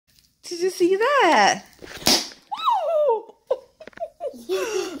Did you see that?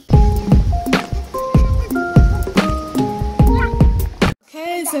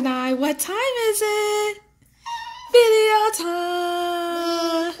 Okay, Zanai, what time is it? Video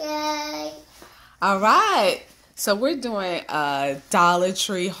time. All right. So we're doing a Dollar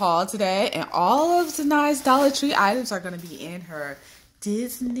Tree haul today, and all of Zanai's Dollar Tree items are going to be in her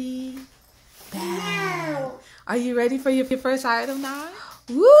Disney bag. No. Are you ready for your first item now?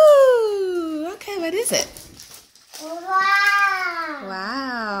 Woo! Okay, what is it? Wow!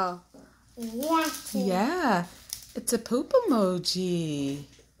 Wow. Yes. Yeah, it's a poop emoji.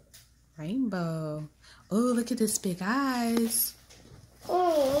 Rainbow. Oh, look at this big eyes.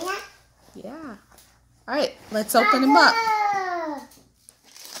 Yeah. All right, let's open them up.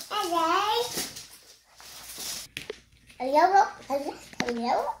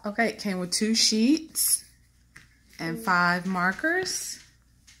 Okay, it came with 2 sheets and 5 markers.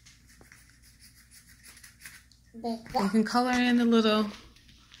 You can color in the little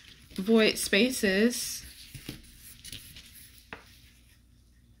void spaces.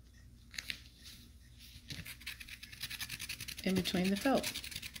 In between the felt.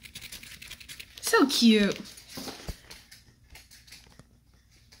 So cute.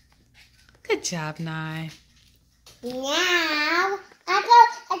 Good job, Nye. Now I got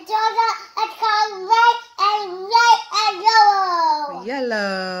red and yellow.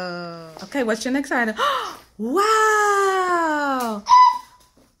 Yellow. Okay, what's your next item? Wow!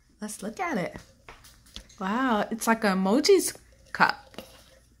 Let's look at it. Wow, it's like an emoji's cup.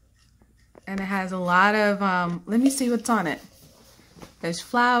 And it has a lot of, let me see what's on it. There's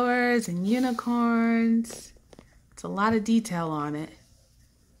flowers and unicorns. It's a lot of detail on it.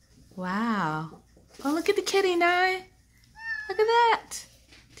 Wow. Oh, look at the kitty, Nye. Look at that.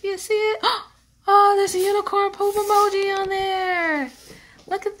 Do you see it? Oh, there's a unicorn poop emoji on there.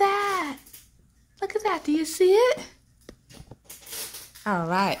 Look at that. Look at that. Do you see it? All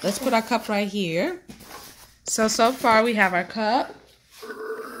right. Let's put our cup right here. So far we have our cup.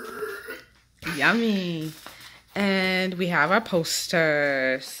 Yummy. And we have our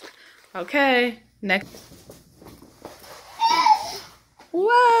posters. Okay, next.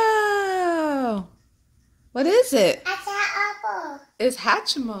 Wow! What is it? It's an apple. It's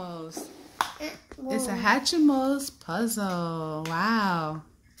Hatchimals. It's a Hatchimals puzzle. Wow.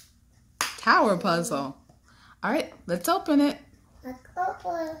 Tower puzzle. All right, let's open it. Let's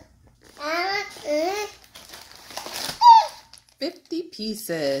open. 50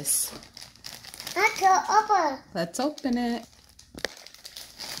 pieces. Let's open. Let's open it.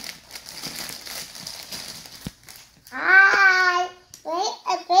 Hi. Wait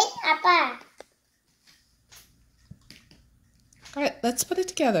a big apple. All right, let's put it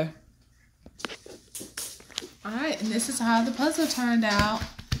together. All right, and this is how the puzzle turned out.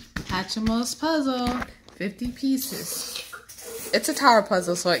 Hatchimals puzzle, 50 pieces. It's a tower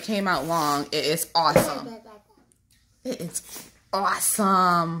puzzle, so it came out long. It is awesome. It is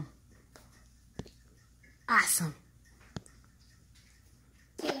awesome. Awesome.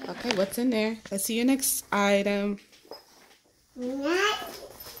 Okay, what's in there? Let's see your next item.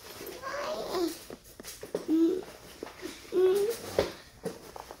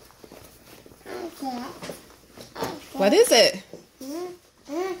 What is it?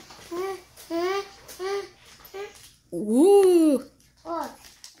 Ooh.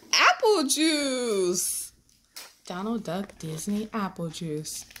 Apple juice. Donald Duck Disney apple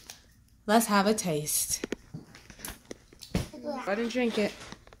juice. Let's have a taste. Go ahead and drink it.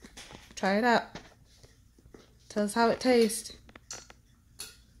 Try it out. Tell us how it tastes.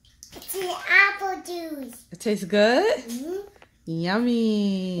 It's an apple juice. It tastes good? Mm-hmm.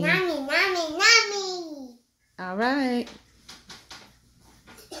 Yummy. Yummy, yummy, yummy. All right.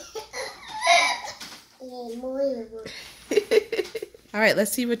 All right,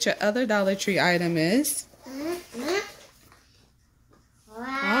 let's see what your other Dollar Tree item is.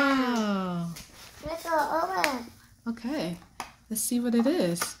 Wow. Let's go over. Okay, let's see what it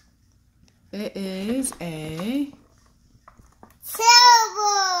is. It is a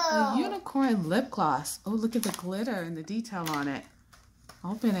unicorn lip gloss. Oh, look at the glitter and the detail on it.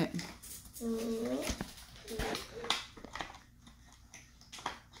 Open it.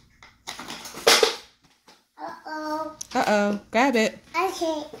 Uh-oh. Uh-oh. Grab it.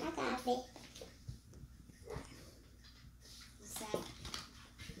 Okay, I got it.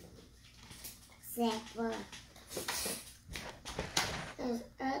 Zebra. There's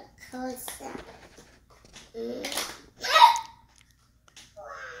a close-up.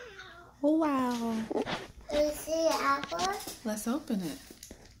 Oh, wow. You see the apple? Let's open it.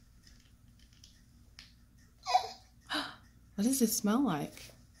 What does it smell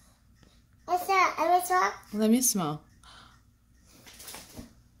like? Let me smell.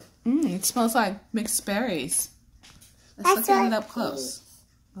 It smells like mixed berries. Let's look at it up close.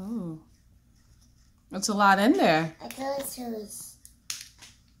 Oh. That's a lot in there.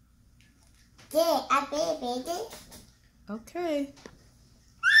 Okay.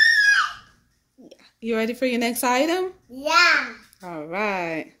 You ready for your next item? Yeah. All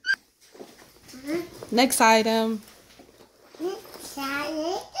right. Next item.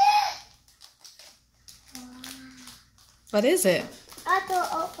 What is it?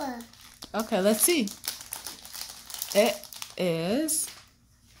 Open. Okay, let's see. It is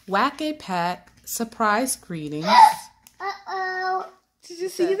Whack a Pack Surprise Greetings. Uh-oh. Did you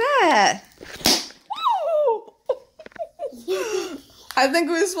see that? I think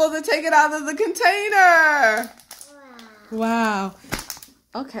we were supposed to take it out of the container. Wow.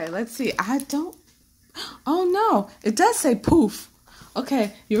 Okay, let's see. Oh no, it does say poof.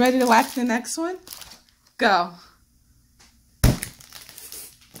 Okay, you ready to whack the next one? Go.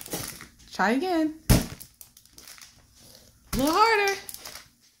 Try again. A little harder.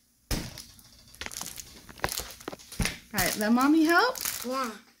 All right, let mommy help. Yeah.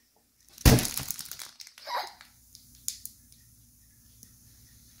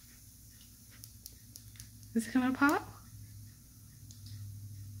 Is it gonna pop?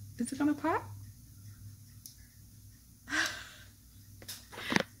 Is it gonna pop?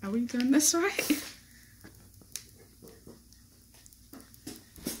 Are we doing this right?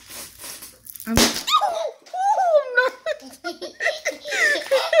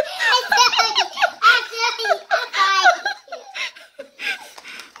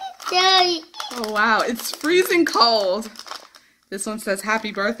 Oh wow, it's freezing cold. This one says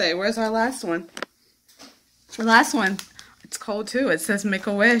happy birthday. Where's our last one? The last one. It's cold too. It says make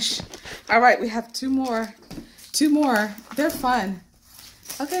a wish. All right, we have two more. Two more. They're fun.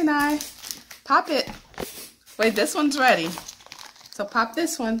 Okay, Nai. Pop it. Wait, this one's ready. So pop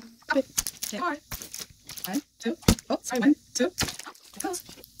this one. Pop it. Hit hard. 1, 2. Oh, sorry. 1, 2. It goes.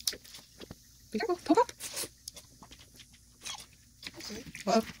 Be careful. Don't pop.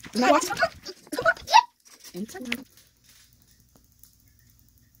 Whoa. Nai, watch. Don't pop. Don't pop. Inside.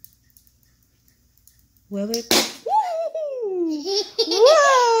 Will it?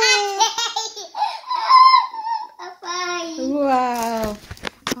 Wow.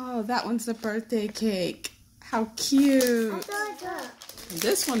 Oh, that one's a birthday cake. How cute.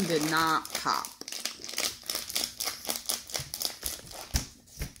 This one did not pop.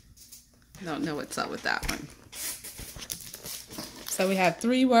 Don't know what's up with that one. So we have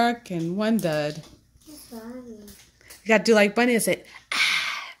 3 work and 1 dud. You gotta do like Bunny and say,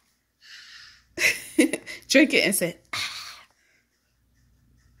 ah. Drink it and say, ah.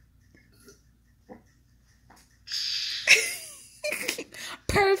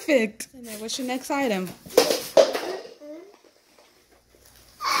 Perfect. What's your next item?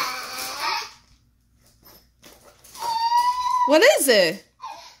 What is it?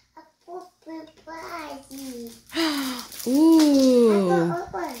 Ooh.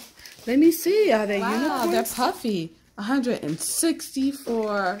 Let me see. Are they unicorns? They're puffy.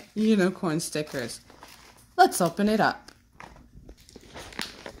 164 unicorn stickers. Let's open it up.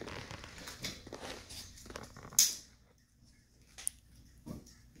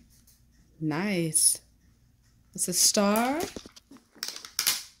 Nice. It's a star.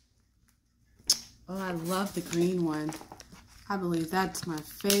 Oh, I love the green one. I believe that's my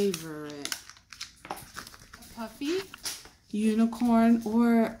favorite. A puffy unicorn,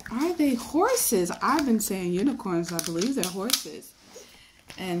 or are they horses? I've been saying unicorns. I believe they're horses.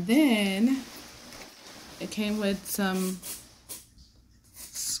 And then it came with some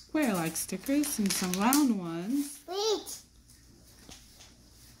square-like stickers and some round ones. Wait.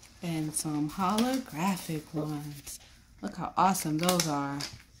 And some holographic ones. Look how awesome those are.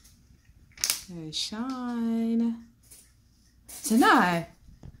 They shine. Zanai,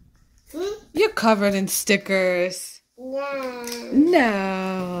 you're covered in stickers. No.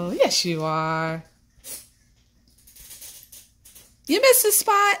 No. Yes, you are. You missed a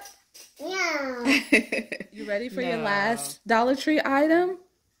spot. No. You ready for your last Dollar Tree item?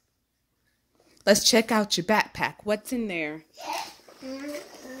 Let's check out your backpack. What's in there?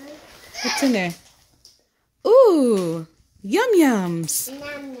 What's in there? Ooh, yum yums.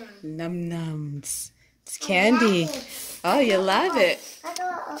 Num nums. It's candy. Oh, you love it.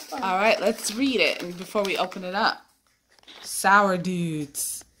 All right, let's read it before we open it up. Sour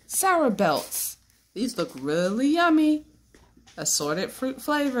dudes. Sour belts. These look really yummy. Assorted fruit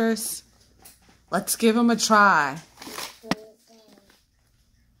flavors. Let's give them a try.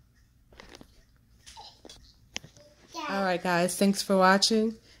 All right, guys. Thanks for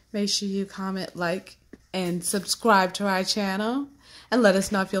watching. Make sure you comment, like, and subscribe to our channel. And let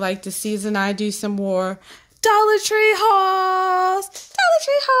us know if you'd like to see Zanai do some more Dollar Tree hauls. Dollar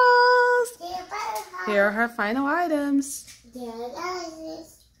Tree hauls. Here are her final items.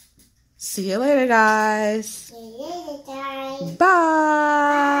 See you later, guys.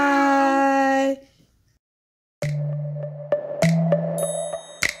 Bye.